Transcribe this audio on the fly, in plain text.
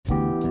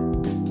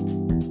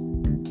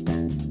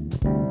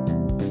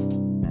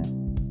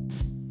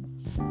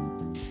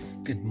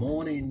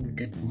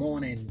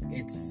and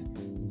it's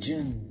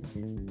June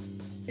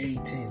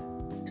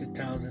 18,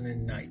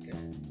 2019,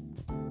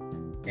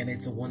 and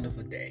it's a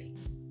wonderful day.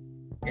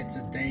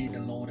 It's a day the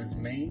Lord has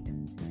made,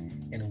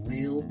 and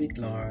we'll be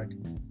glad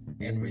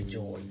and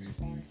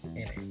rejoice in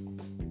it.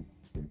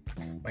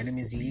 My name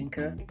is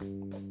Yinka,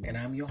 and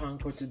I'm your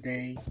anchor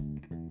today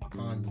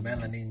on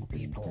Melanin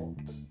People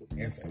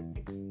FM.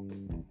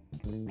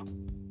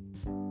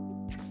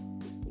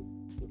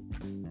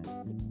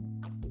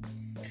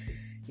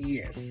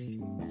 Yes,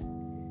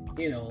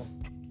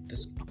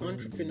 this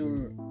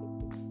entrepreneur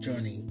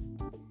journey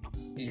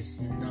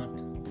is not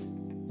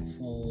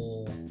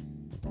for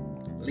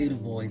little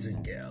boys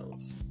and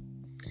girls,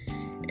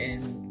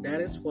 and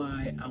that is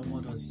why I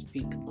want to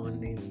speak on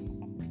this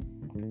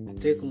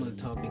particular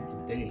topic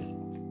today.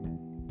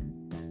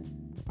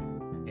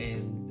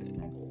 And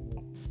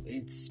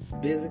it's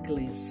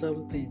basically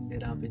something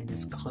that I've been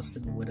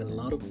discussing with a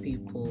lot of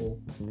people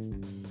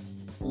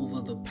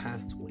over the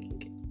past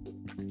week.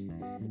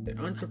 The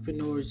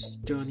entrepreneur's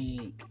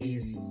journey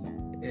is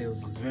a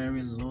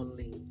very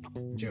lonely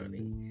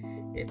journey.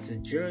 It's a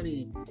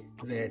journey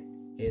that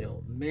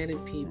many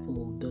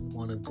people don't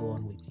want to go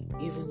on with you.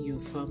 Even your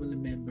family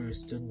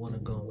members don't want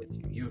to go on with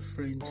you. Your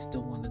friends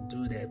don't want to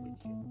do that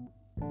with you.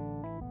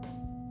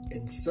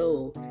 And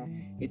so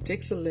it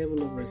takes a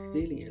level of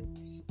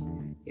resilience.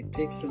 It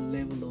takes a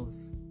level of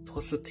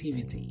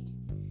positivity.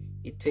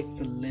 It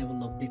takes a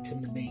level of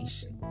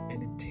determination.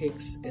 And it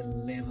takes a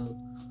level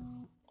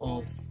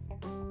of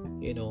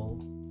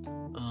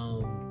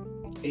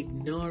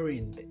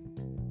ignoring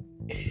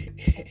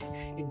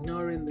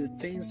the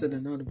things that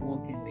are not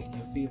working in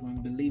your favor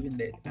and believing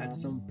that at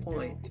some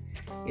point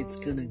it's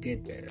gonna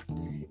get better.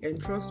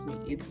 And trust me,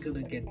 it's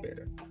gonna get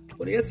better.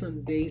 But there's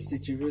some days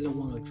that you really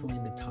want to throw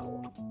in the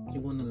towel.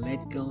 You want to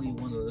let go, you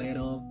want to let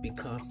off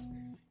because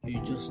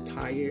you're just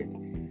tired.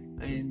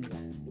 And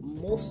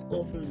most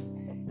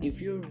often,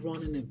 if you're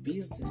running a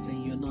business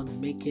and you're not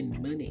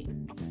making money,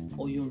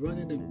 or you're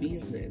running a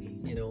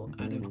business,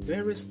 at a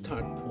very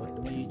start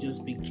point when you're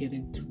just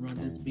beginning to run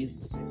these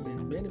businesses,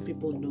 and many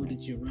people know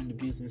that you run the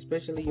business,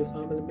 especially your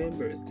family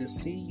members, they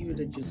see you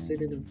that you're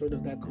sitting in front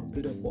of that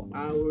computer for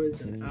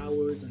hours and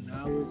hours and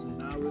hours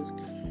and hours.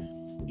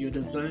 You're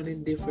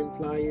designing different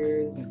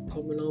flyers, you're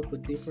coming up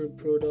with different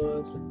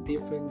products, with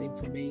different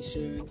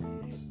information,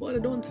 but I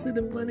don't see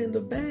the money in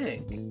the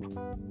bank.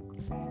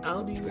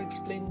 How do you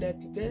explain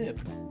that to them?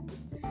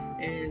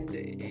 And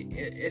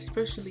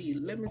especially,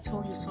 let me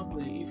tell you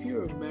something, if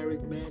you're a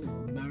married man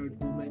or a married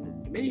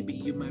woman, maybe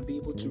you might be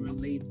able to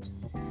relate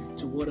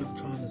to what I'm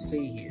trying to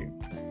say here.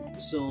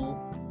 So,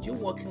 you're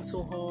working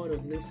so hard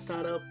on this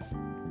startup,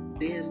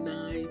 day and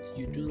night,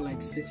 you're doing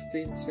like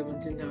 16,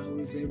 17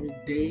 hours every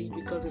day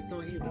because it's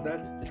not easy.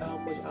 That's how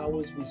much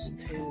hours we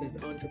spend as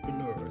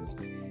entrepreneurs,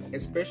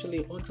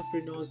 especially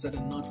entrepreneurs that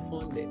are not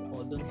funded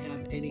or don't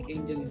have any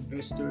angel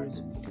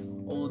investors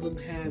or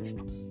don't have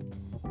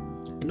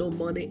no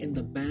money in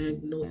the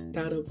bank, no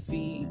startup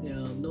fee,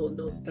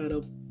 no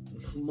startup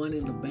money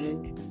in the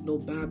bank, no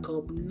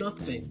backup,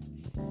 nothing.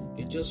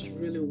 You're just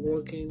really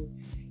working,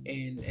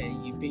 and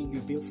you've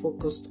been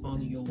focused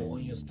on your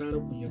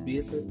startup, on your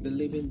business,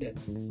 believing that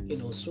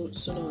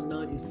sooner or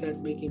not you start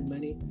making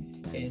money,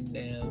 and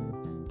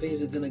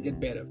things are gonna get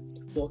better.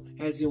 But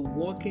as you're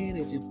working,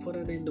 as you're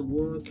putting in the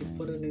work, you're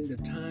putting in the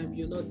time,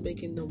 you're not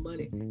making no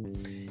money,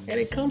 and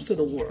it comes to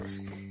the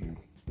worst.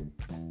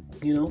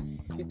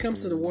 It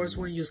comes to the worst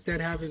when you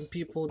start having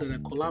people that are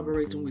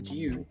collaborating with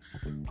you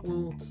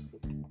who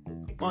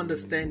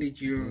understand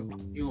that you're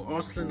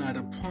hustling at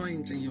a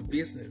point in your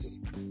business,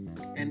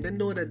 and they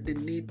know that they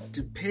need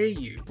to pay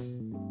you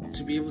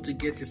to be able to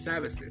get your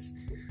services.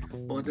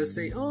 But they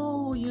say,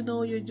 oh,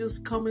 you're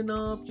just coming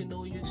up,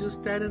 you're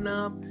just starting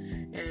up,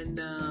 and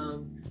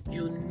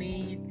you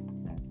need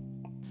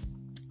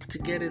to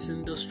get this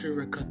industry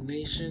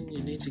recognition.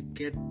 You need to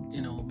get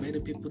many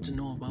people to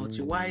know about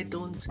you. Why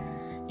don't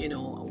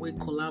we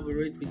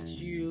collaborate with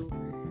you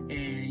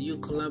and you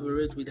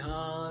collaborate with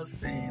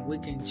us, and we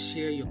can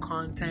share your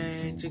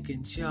content, you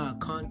can share our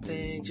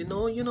content,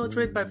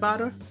 trade by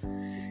barter.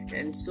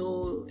 And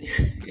so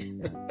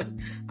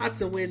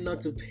that's a way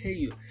not to pay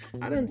you.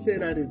 I'm not saying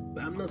that is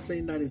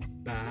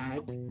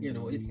bad.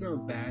 It's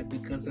not bad,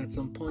 because at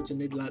some point you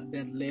need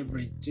that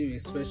leverage too,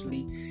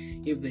 especially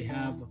if they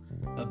have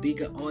a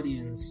bigger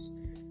audience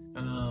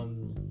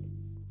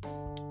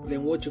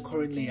than what you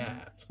currently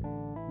have.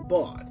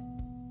 But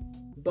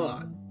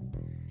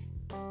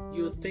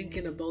you're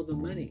thinking about the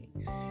money.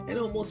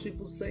 Most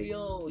people say,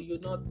 oh, we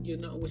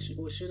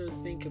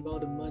shouldn't think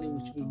about the money. We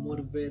should be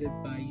motivated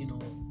by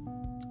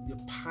the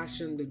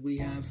passion that we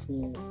have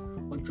for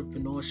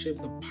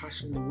entrepreneurship, the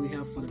passion that we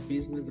have for the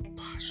business, the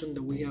passion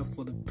that we have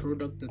for the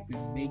product that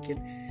we're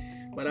making.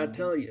 But I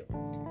tell you,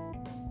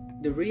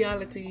 the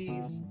reality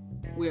is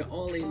we're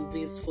all in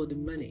this for the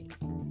money.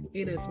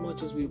 In as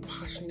much as we're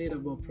passionate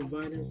about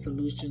providing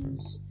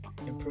solutions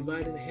and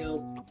providing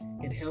help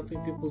and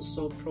helping people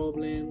solve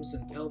problems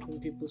and helping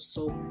people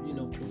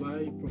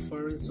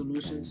providing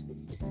solutions.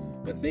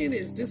 The thing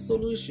is, these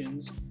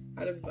solutions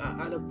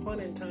At a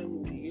point in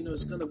time,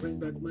 it's gonna bring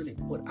back money.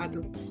 But at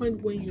the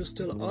point when you're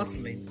still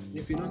hustling,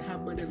 if you don't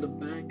have money in the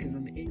bank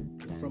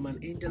from an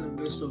angel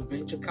investor or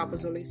venture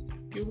capitalist,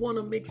 you want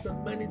to make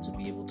some money to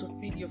be able to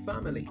feed your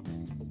family.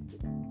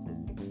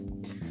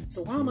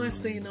 So why am I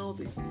saying all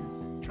this?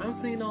 I'm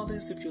saying all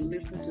this if you're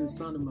listening to the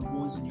sound of my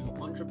voice and you're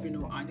an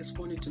entrepreneur. I just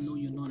want you to know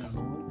you're not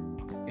alone.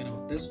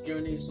 This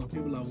journey, some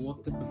people have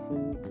walked it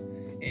before,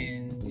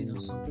 and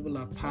some people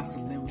are past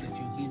the level that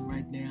you're in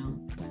right now.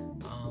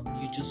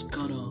 You just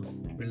gotta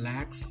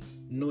relax.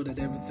 Know that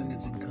everything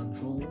is in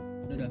control.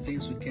 Know that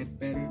things will get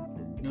better.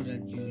 Know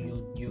that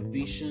your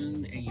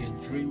vision and your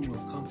dream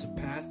will come to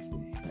pass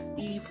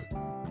if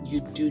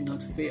you do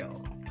not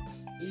fail.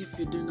 If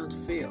you do not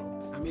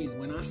fail. I mean,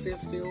 when I say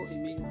fail, it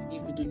means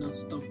if you do not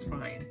stop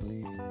trying.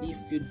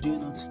 If you do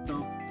not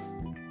stop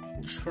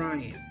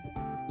trying.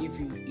 If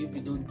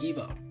you don't give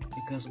up.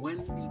 Because when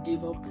you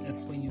give up,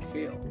 that's when you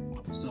fail.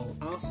 So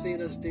I'll say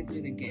that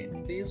statement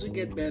again. Things will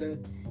get better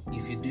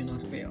if you do not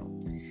fail.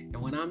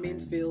 And when I mean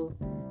fail,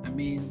 I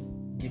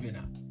mean giving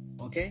up.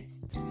 Okay?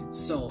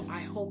 So I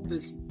hope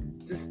this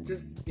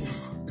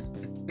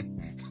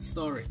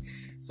sorry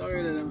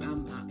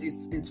that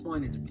it's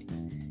funny to me.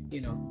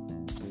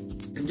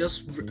 I'm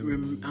just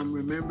I'm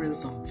remembering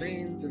some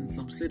things and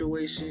some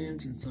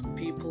situations and some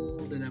people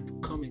that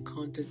I've come in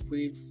contact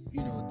with,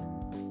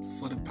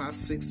 for the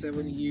past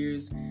 6-7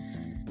 years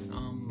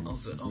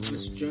of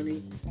this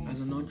journey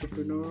as an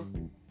entrepreneur.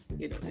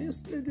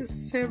 There's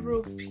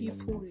several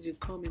people that you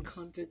come in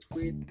contact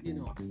with,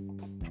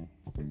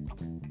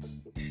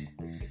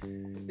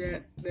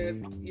 that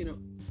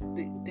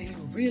they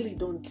really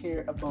don't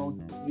care about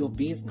your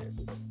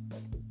business,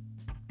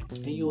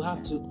 and you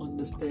have to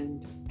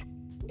understand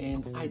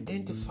and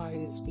identify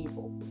these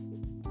people.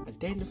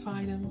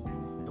 Identify them,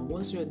 and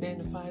once you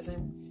identify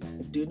them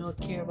and do not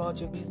care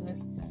about your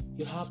business,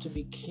 you have to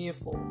be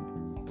careful.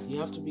 You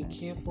have to be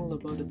careful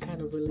about the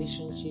kind of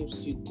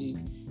relationships you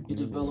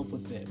develop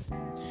with them.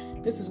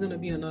 This is going to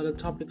be another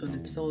topic on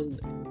its own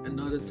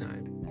another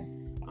time.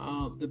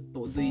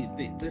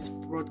 This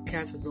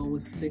broadcast is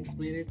always 6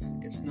 minutes.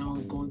 It's now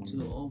going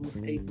to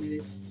almost 8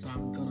 minutes, so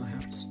I'm gonna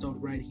have to stop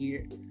right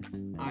here.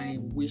 I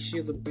wish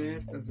you the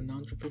best as an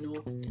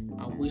entrepreneur.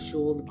 I wish you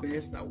all the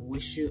best. I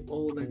wish you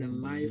all that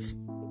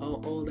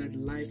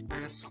life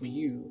asks for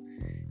you.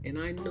 And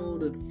I know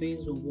that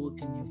things will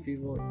work in your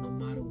favor no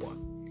matter what.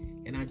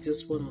 And I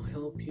just want to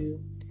help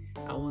you.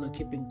 I want to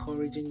keep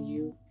encouraging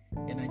you.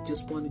 And I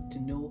just wanted to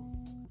know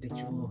that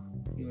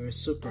you're a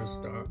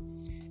superstar.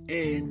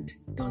 And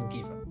don't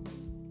give up.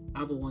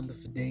 Have a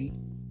wonderful day.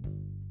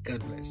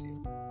 God bless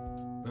you.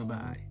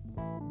 Bye-bye.